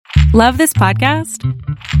Love this podcast?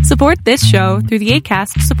 Support this show through the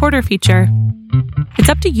Acast supporter feature. It's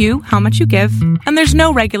up to you how much you give, and there's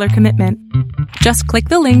no regular commitment. Just click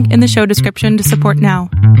the link in the show description to support now.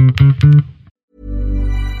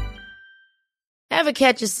 Ever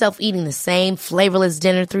catch yourself eating the same flavorless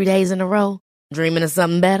dinner 3 days in a row? Dreaming of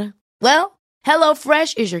something better? Well,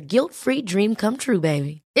 HelloFresh is your guilt-free dream come true,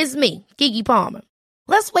 baby. It's me, Keke Palmer.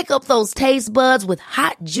 Let's wake up those taste buds with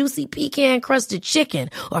hot, juicy pecan-crusted chicken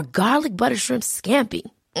or garlic butter shrimp scampi.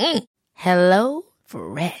 Hello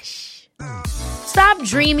Fresh. Stop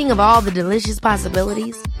dreaming of all the delicious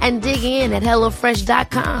possibilities and dig in at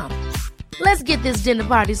HelloFresh.com. Let's get this dinner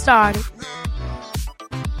party started.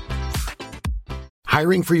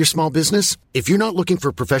 Hiring for your small business? If you're not looking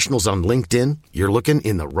for professionals on LinkedIn, you're looking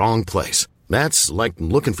in the wrong place. That's like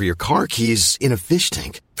looking for your car keys in a fish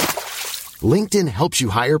tank. LinkedIn helps you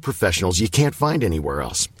hire professionals you can't find anywhere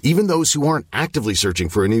else, even those who aren't actively searching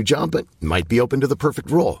for a new job but might be open to the perfect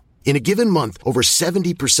role. In a given month, over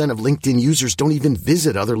 70% of LinkedIn users don't even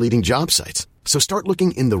visit other leading job sites. So start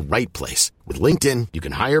looking in the right place. With LinkedIn, you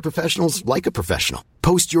can hire professionals like a professional.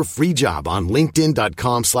 Post your free job on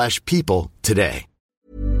linkedin.com/people today.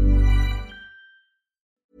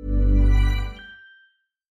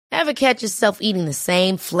 Ever catch yourself eating the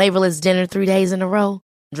same flavorless dinner 3 days in a row?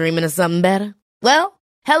 Dreaming of something better? Well,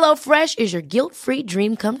 HelloFresh is your guilt-free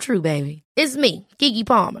dream come true, baby. It's me, Keke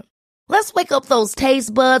Palmer. Let's wake up those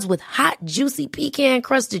taste buds with hot, juicy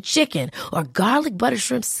pecan-crusted chicken or garlic butter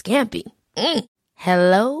shrimp scampi.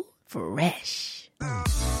 Hello Fresh.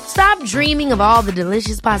 Stop dreaming of all the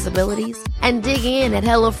delicious possibilities and dig in at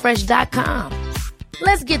HelloFresh.com.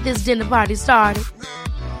 Let's get this dinner party started.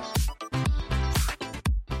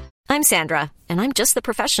 I'm Sandra, and I'm just the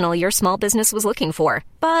professional your small business was looking for.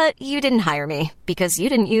 But you didn't hire me because you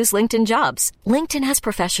didn't use LinkedIn Jobs. LinkedIn has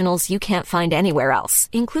professionals you can't find anywhere else,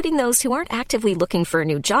 including those who aren't actively looking for a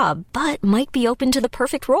new job, but might be open to the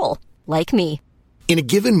perfect role, like me. In a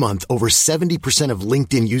given month, over 70% of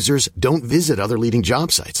LinkedIn users don't visit other leading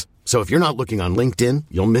job sites. So if you're not looking on LinkedIn,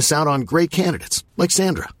 you'll miss out on great candidates like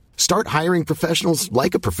Sandra. Start hiring professionals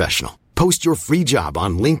like a professional. Post your free job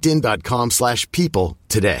on linkedin.com/people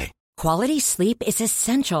today. Quality sleep is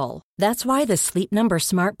essential. That's why the Sleep Number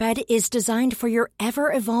Smart Bed is designed for your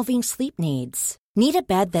ever-evolving sleep needs. Need a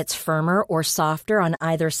bed that's firmer or softer on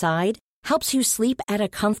either side? Helps you sleep at a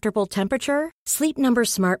comfortable temperature? Sleep Number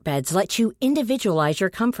Smart Beds let you individualize your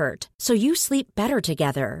comfort, so you sleep better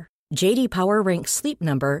together. J.D. Power ranks Sleep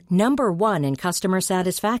Number number 1 in customer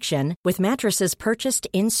satisfaction with mattresses purchased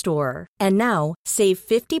in-store. And now, save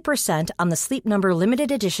 50% on the Sleep Number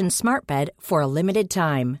Limited Edition Smart Bed for a limited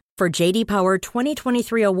time. For J.D. Power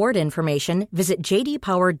 2023 award information, visit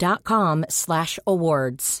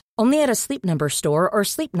jdpower.com/awards. Only at a Sleep Number store or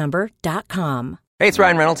sleepnumber.com. Hey, it's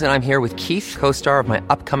Ryan Reynolds, and I'm here with Keith, co-star of my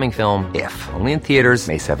upcoming film, If, only in theaters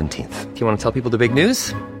May 17th. Do you want to tell people the big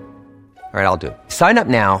news? All right, I'll do it. Sign up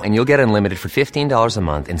now and you'll get unlimited for $15 a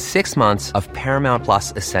month and 6 months of Paramount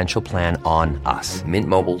Plus Essential Plan on us.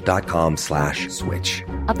 MintMobile.com/switch.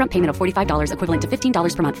 Upfront payment of $45 equivalent to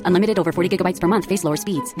 $15 per month. Unlimited over 40 gigabytes per month. Face lower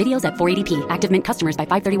speeds. Videos at 480p. Active Mint customers by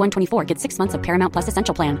 531.24 get 6 months of Paramount Plus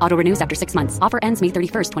Essential Plan. Auto renews after 6 months. Offer ends May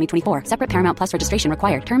 31st, 2024. Separate Paramount Plus registration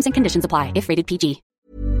required. Terms and conditions apply if rated PG.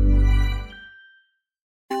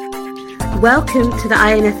 Welcome to the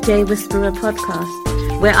INFJ Whisperer podcast,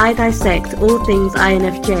 where I dissect all things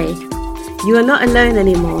INFJ. You are not alone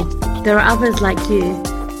anymore. There are others like you.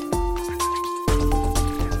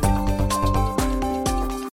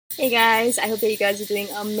 Hey guys, I hope that you guys are doing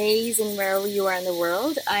amazing wherever you are in the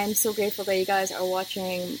world. I am so grateful that you guys are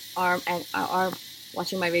watching are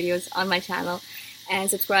watching my videos on my channel and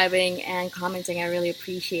subscribing and commenting. I really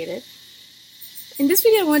appreciate it. In this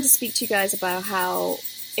video, I wanted to speak to you guys about how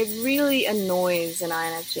it really annoys an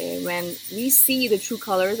INFJ when we see the true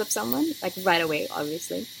colors of someone, like right away,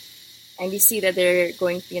 obviously, and we see that they're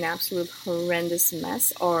going to be an absolute horrendous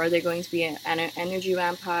mess, or they're going to be an energy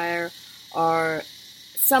vampire, or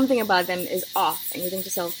something about them is off, and you think to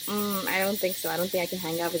yourself, I don't think so. I don't think I can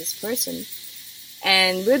hang out with this person.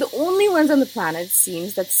 And we're the only ones on the planet, it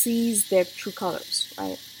seems, that sees their true colors,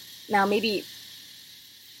 right? Now, maybe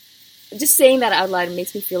just saying that out loud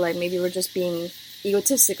makes me feel like maybe we're just being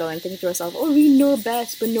egotistical and thinking to ourselves, oh, we know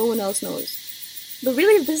best, but no one else knows. But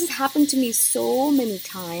really, this has happened to me so many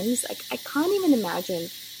times. Like, I can't even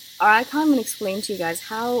imagine, or I can't even explain to you guys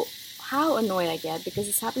how annoyed I get, because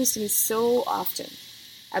this happens to me so often.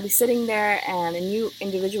 I'll be sitting there and a new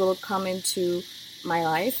individual will come into my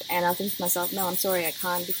life, and I'll think to myself, no, I'm sorry, I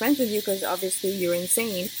can't be friends with you because obviously you're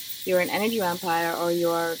insane, you're an energy vampire, or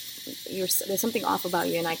there's something off about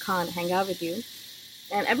you and I can't hang out with you.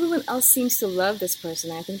 And everyone else seems to love this person.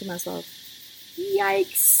 And I think to myself,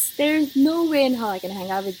 yikes, there's no way in hell I can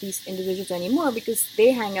hang out with these individuals anymore because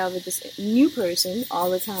they hang out with this new person all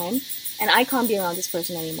the time and I can't be around this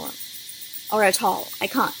person anymore. Or at all. I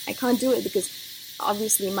can't do it because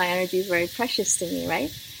obviously my energy is very precious to me,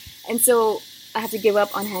 right? And so I have to give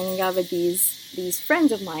up on hanging out with these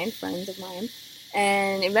friends of mine,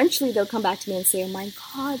 and eventually they'll come back to me and say, oh my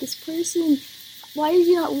god, this person, why did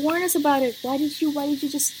you not warn us about it? Why did you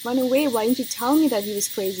just run away? Why didn't you tell me that he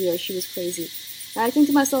was crazy or she was crazy? And I think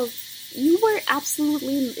to myself, you were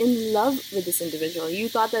absolutely in love with this individual. You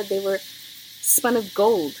thought that they were spun of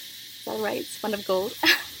gold. Is that right? Spun of gold?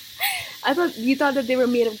 You thought that they were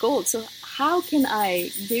made of gold. So how can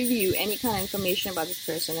I give you any kind of information about this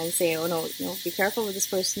person and say, oh no, be careful with this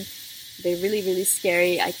person. They're really, really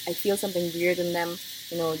scary. I feel something weird in them.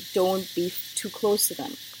 Don't be too close to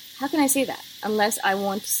them. How can I say that? Unless I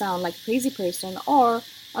want to sound like a crazy person or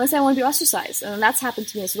unless I want to be ostracized. And that's happened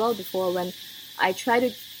to me as well before when I try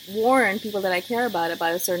to warn people that I care about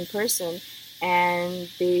a certain person and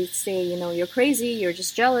they say, you're crazy, you're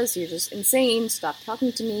just jealous, you're just insane, stop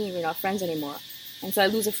talking to me, we're not friends anymore. And so I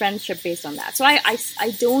lose a friendship based on that. So I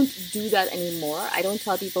don't do that anymore. I don't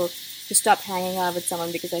tell people to stop hanging out with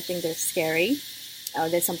someone because I think they're scary or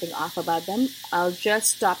there's something off about them. I'll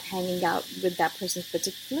just stop hanging out with that person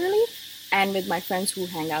particularly and with my friends who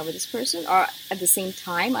hang out with this person or at the same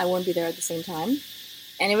time. I won't be there at the same time.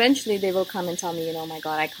 And eventually they will come and tell me, oh my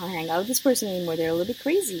god, I can't hang out with this person anymore. They're a little bit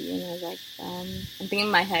crazy. And I was like, I'm thinking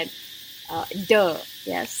in my head, duh,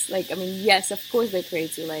 yes. Yes, of course they're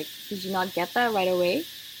crazy. Like, did you not get that right away?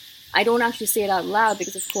 I don't actually say it out loud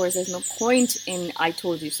because, of course, there's no point in I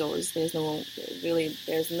told you so's. There's no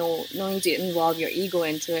need to involve your ego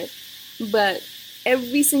into it. But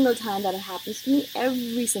every single time that it happens to me,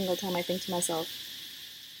 every single time I think to myself,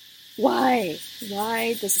 why?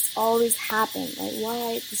 Why does this always happen? Right?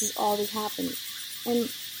 Why does this always happen? And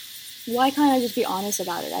why can't I just be honest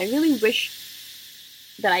about it? I really wish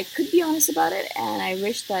that I could be honest about it, and I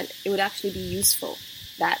wish that it would actually be useful.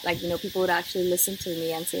 That, people would actually listen to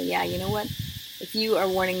me and say, yeah, you know what? If you are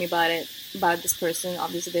warning me about this person,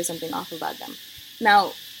 obviously there's something off about them.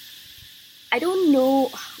 Now, I don't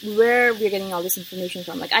know where we're getting all this information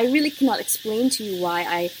from. I really cannot explain to you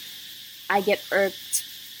why I get irked,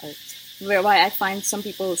 why I find some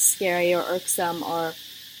people scary or irksome or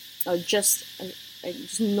just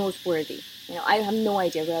noteworthy. I have no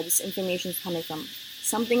idea where this information is coming from.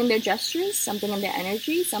 Something in their gestures, something in their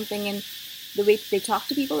energy, something in the way they talk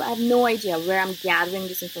to people. I have no idea where I'm gathering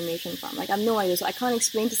this information from. I have no idea. So I can't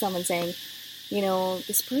explain to someone saying,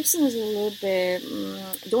 this person is a little bit,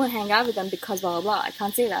 don't hang out with them because blah, blah, blah. I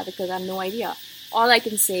can't say that because I have no idea. All I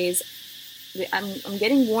can say is I'm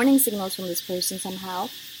getting warning signals from this person somehow,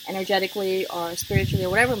 energetically or spiritually or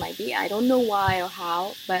whatever it might be. I don't know why or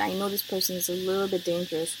how, but I know this person is a little bit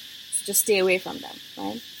dangerous. So just stay away from them,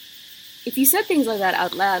 right? If you said things like that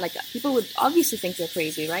out loud, people would obviously think you're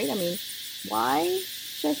crazy, right? Why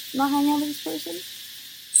should I not hang out with this person?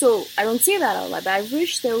 So I don't say that out loud, but I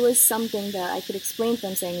wish there was something that I could explain to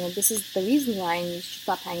them saying, this is the reason why and you should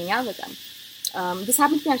stop hanging out with them. This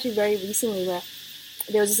happened to me actually very recently where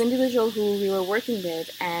there was this individual who we were working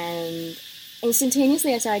with and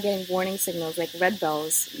instantaneously I started getting warning signals like red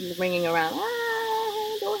bells ringing around.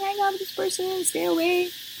 Don't hang out with this person, stay away.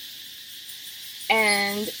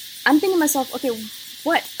 And I'm thinking to myself, okay,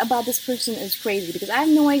 what about this person is crazy? Because I have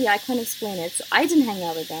no idea, I can't explain it. So I didn't hang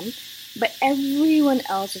out with them. But everyone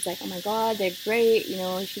else was like, oh my god, they're great,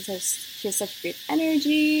 she has such great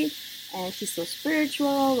energy, and she's so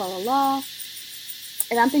spiritual, la la la.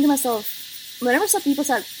 And I'm thinking to myself, whenever some people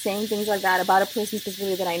start saying things like that about a person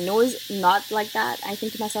specifically that I know is not like that, I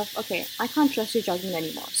think to myself, okay, I can't trust your judgment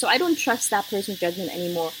anymore. So I don't trust that person's judgment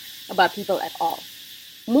anymore about people at all.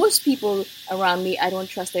 Most people around me, I don't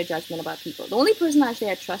trust their judgment about people. The only person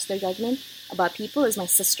actually I trust their judgment about people is my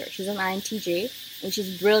sister. She's an INTJ, and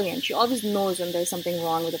she's brilliant. She always knows when there's something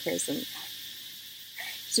wrong with a person.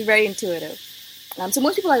 She's very intuitive. So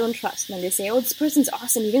most people I don't trust when they say, oh, this person's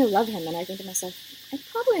awesome, you're going to love him. And I think to myself, I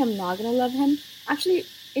probably am not going to love him. Actually,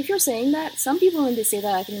 if you're saying that, some people when they say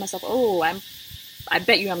that, I think to myself, oh, I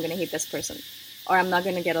bet you I'm going to hate this person. Or I'm not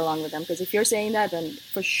going to get along with them. Because if you're saying that, then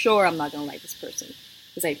for sure I'm not going to like this person.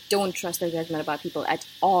 Because I don't trust their judgment about people at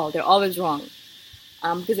all. They're always wrong.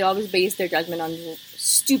 Because they always base their judgment on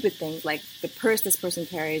stupid things like the purse this person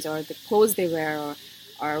carries or the clothes they wear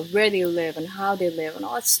or where they live and how they live and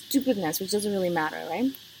all that stupidness, which doesn't really matter,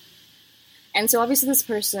 right? And so obviously this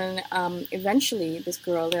person, eventually, this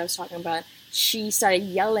girl that I was talking about, she started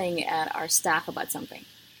yelling at our staff about something.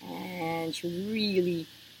 And she was really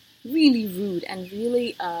really rude and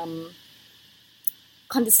really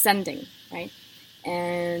condescending, right?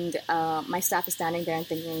 And my staff is standing there and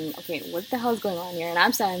thinking, okay, what the hell is going on here? And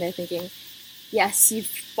I'm standing there thinking, yes, you've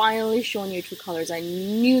finally shown your true colors. I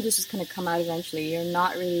knew this was going to come out eventually. You're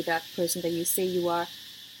not really that person that you say you are.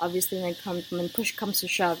 Obviously, when push comes to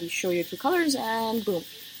shove, you show your true colors, and boom.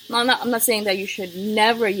 I'm not saying that you should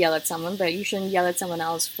never yell at someone, but you shouldn't yell at someone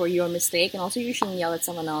else for your mistake, and also you shouldn't yell at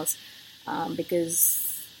someone else or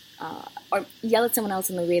yell at someone else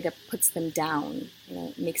in a way that puts them down,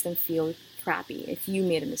 makes them feel crappy if you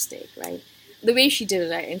made a mistake, right? The way she did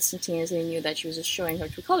it, I instantaneously knew that she was just showing her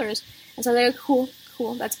true colors. And so I was like,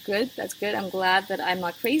 cool, that's good. I'm glad that I'm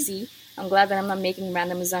not crazy. I'm glad that I'm not making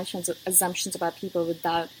random assumptions about people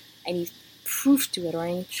without any proof to it or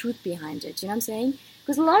any truth behind it. You know what I'm saying?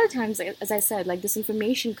 Because a lot of times, as I said, like, this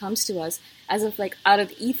information comes to us as if, like, out of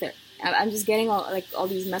the ether. I'm just getting all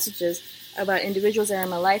these messages about individuals that are in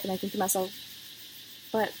my life, and I think to myself,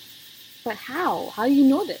 but how? How do you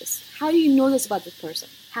know this? How do you know this about this person?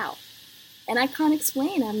 How? And I can't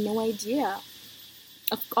explain. I have no idea.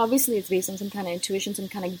 Obviously, it's based on some kind of intuition, some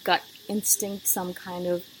kind of gut instinct, some kind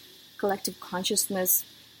of collective consciousness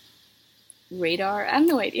radar. I have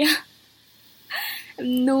no idea. I have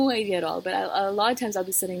no idea at all. But a lot of times I'll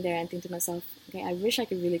be sitting there and think to myself, okay, I wish I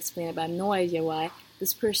could really explain it, but I have no idea why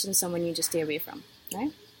this person is someone you just stay away from,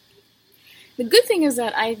 right? The good thing is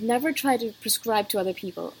that I never try to prescribe to other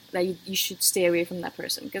people that you should stay away from that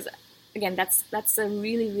person. Because, again, that's a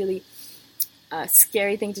really, really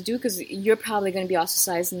scary thing to do, because you're probably going to be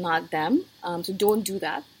ostracized, not them. So don't do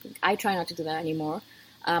that. I try not to do that anymore.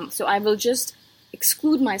 So I will just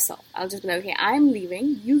exclude myself. I'll just be like, okay, I'm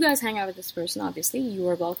leaving. You guys hang out with this person, obviously. You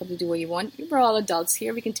are welcome to do what you want. We're all adults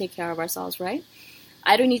here. We can take care of ourselves, right?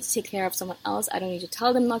 I don't need to take care of someone else. I don't need to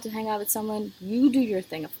tell them not to hang out with someone. You do your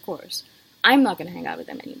thing, of course. I'm not going to hang out with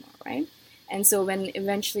them anymore, right? And so when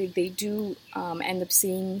eventually they do end up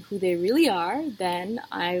seeing who they really are, then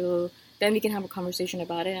we can have a conversation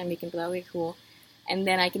about it, and we can be like, okay, cool. And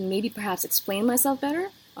then I can maybe perhaps explain myself better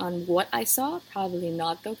on what I saw. Probably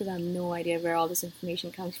not, though, because I have no idea where all this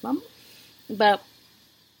information comes from. But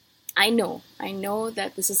I know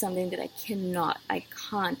that this is something that I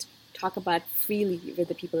can't talk about freely with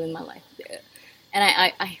the people in my life. And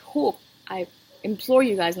I implore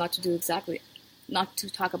you guys not to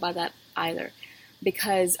talk about that either.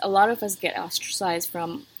 Because a lot of us get ostracized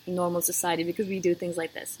from normal society because we do things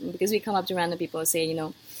like this. Because we come up to random people and say,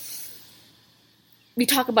 we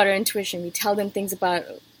talk about our intuition. We tell them things about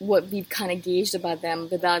what we've kind of gauged about them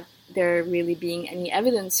without there really being any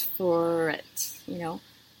evidence for it.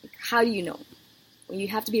 How do you know? Well, you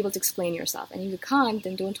have to be able to explain yourself. And if you can't,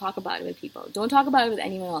 then don't talk about it with people. Don't talk about it with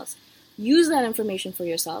anyone else. Use that information for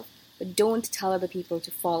yourself, but don't tell other people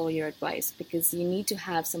to follow your advice, because you need to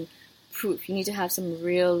have some proof. You need to have some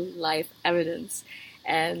real life evidence.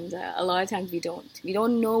 And a lot of times we don't. We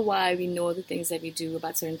don't know why we know the things that we do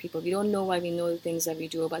about certain people. We don't know why we know the things that we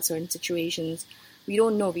do about certain situations. We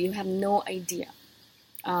don't know. We have no idea.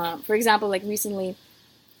 For example, like recently,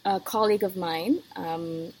 a colleague of mine,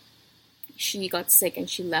 she got sick and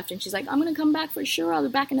she left, and she's like, I'm going to come back for sure. I'll be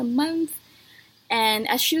back in a month. And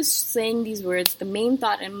as she was saying these words, the main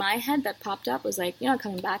thought in my head that popped up was like, you're not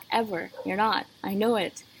coming back ever. You're not. I know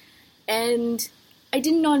it. And I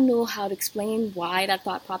did not know how to explain why that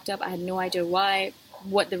thought popped up. I had no idea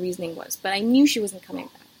what the reasoning was. But I knew she wasn't coming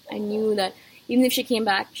back. I knew that even if she came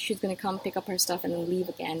back, she was going to come pick up her stuff and then leave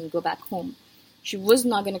again and go back home. She was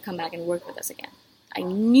not going to come back and work with us again. I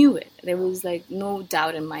knew it. There was like no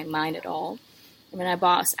doubt in my mind at all. And when my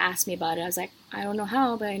boss asked me about it, I was like, I don't know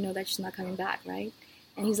how, but I know that she's not coming back, right?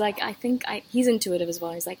 And he's like, he's intuitive as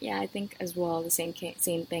well. He's like, yeah, I think as well, the same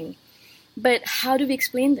thing. But how do we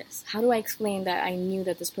explain this? How do I explain that I knew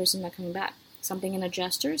that this person's not coming back? Something in a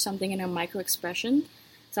gesture, something in her micro-expression,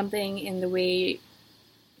 something in the way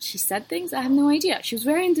she said things? I have no idea. She was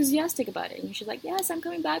very enthusiastic about it. And she's like, yes, I'm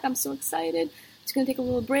coming back. I'm so excited. It's going to take a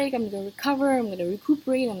little break. I'm going to recover. I'm going to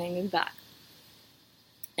recuperate, and I'm going back.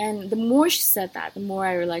 And the more she said that, the more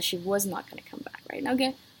I realized she was not going to come back, right? Now,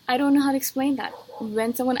 again, I don't know how to explain that.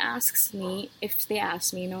 When someone asks me, if they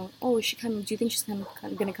ask me, oh, is she coming? Do you think she's going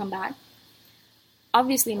to come back?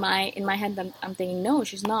 Obviously, in my head, I'm thinking, no,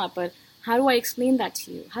 she's not. But how do I explain that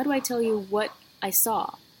to you? How do I tell you what I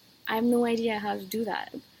saw? I have no idea how to do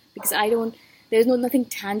that, because there's nothing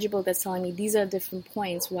tangible that's telling me these are different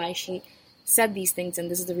points why she said these things, and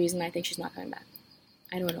this is the reason I think she's not coming back.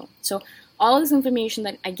 I don't know. So all this information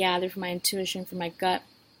that I gather from my intuition, from my gut,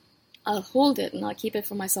 I'll hold it and I'll keep it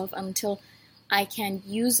for myself until I can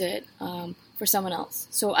use it for someone else.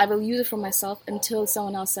 So I will use it for myself until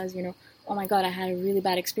someone else says, oh my God, I had a really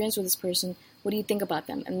bad experience with this person. What do you think about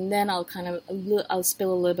them? And then I'll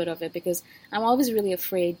spill a little bit of it, because I'm always really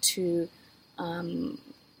afraid to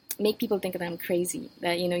make people think that I'm crazy.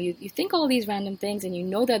 That, you think all these random things and you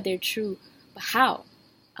know that they're true, but how?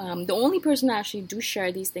 The only person I actually do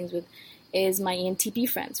share these things with is my ENTP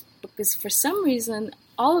friends, because for some reason,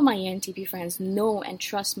 all of my ENTP friends know and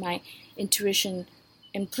trust my intuition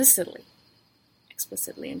implicitly.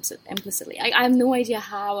 I have no idea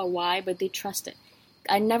how or why, but they trust it.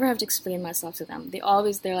 I never have to explain myself to them.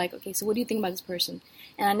 They're like, okay, so what do you think about this person?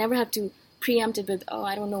 And I never have to preempt it with, oh,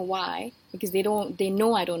 I don't know why, because they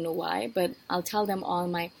know I don't know why, but I'll tell them all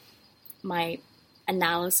my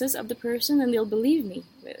analysis of the person, and they'll believe me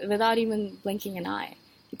without even blinking an eye,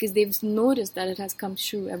 because they've noticed that it has come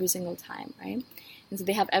true every single time, right? And so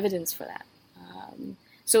they have evidence for that.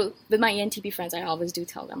 So with my ENTP friends, I always do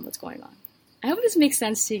tell them what's going on. I hope this makes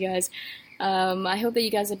sense to you guys. I hope that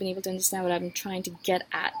you guys have been able to understand what I'm trying to get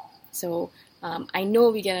at. So I know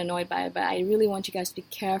we get annoyed by it, but I really want you guys to be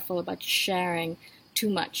careful about sharing too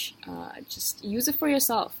much. Just use it for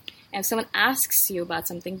yourself. And if someone asks you about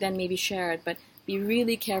something, then maybe share it. But be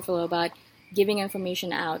really careful about giving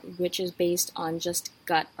information out which is based on just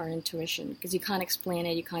gut or intuition, because you can't explain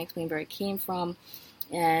it. You can't explain where it came from.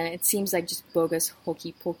 And it seems like just bogus,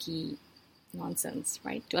 hokey-pokey nonsense,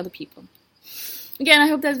 right, to other people. Again, I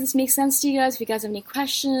hope that this makes sense to you guys. If you guys have any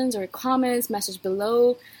questions or comments, message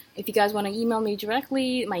below. If you guys want to email me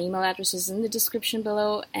directly, my email address is in the description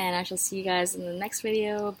below. And I shall see you guys in the next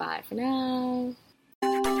video. Bye for now.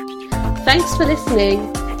 Thanks for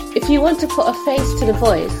listening. If you want to put a face to the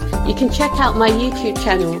voice, you can check out my YouTube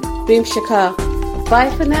channel, Boom Shakar. Bye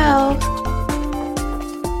for now.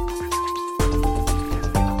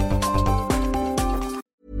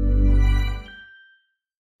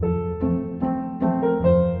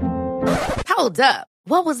 Hold up.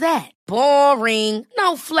 What was that? Boring.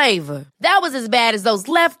 No flavor. That was as bad as those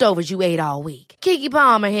leftovers you ate all week. Keke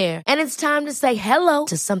Palmer here. And it's time to say hello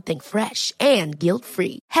to something fresh and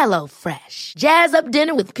guilt-free. Hello Fresh. Jazz up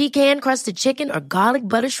dinner with pecan-crusted chicken or garlic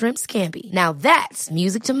butter shrimp scampi. Now that's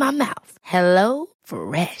music to my mouth. Hello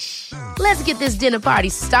Fresh. Let's get this dinner party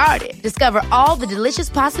started. Discover all the delicious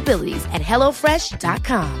possibilities at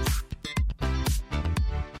HelloFresh.com.